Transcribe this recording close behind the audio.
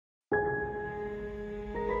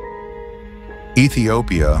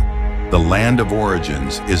Ethiopia, the land of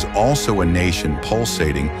origins, is also a nation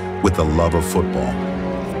pulsating with the love of football.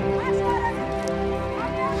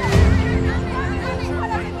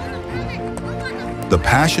 The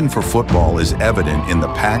passion for football is evident in the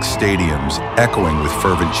packed stadiums echoing with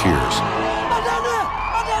fervent cheers.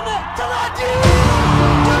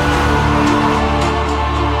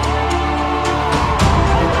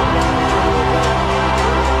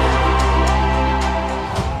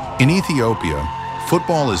 In Ethiopia,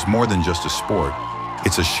 football is more than just a sport.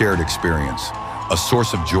 It's a shared experience, a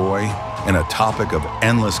source of joy, and a topic of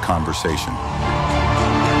endless conversation.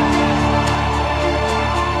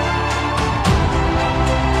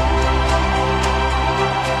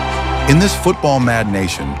 In this football-mad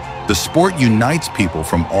nation, the sport unites people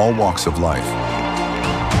from all walks of life.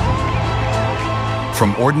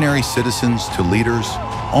 From ordinary citizens to leaders,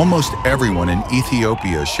 almost everyone in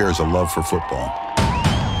Ethiopia shares a love for football.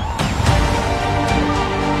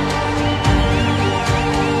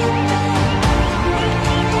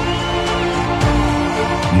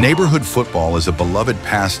 Neighborhood football is a beloved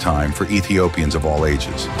pastime for Ethiopians of all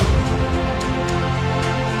ages.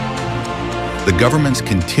 The government's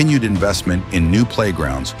continued investment in new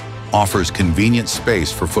playgrounds offers convenient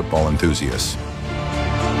space for football enthusiasts.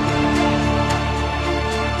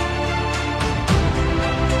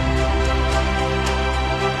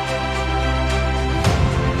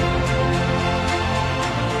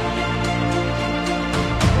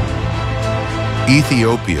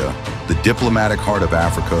 Ethiopia, the diplomatic heart of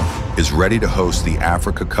Africa, is ready to host the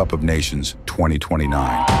Africa Cup of Nations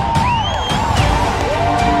 2029.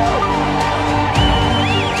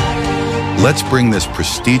 Let's bring this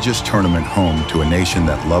prestigious tournament home to a nation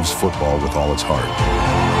that loves football with all its heart.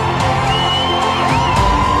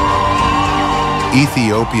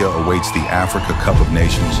 Ethiopia awaits the Africa Cup of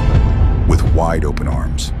Nations with wide open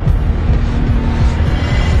arms.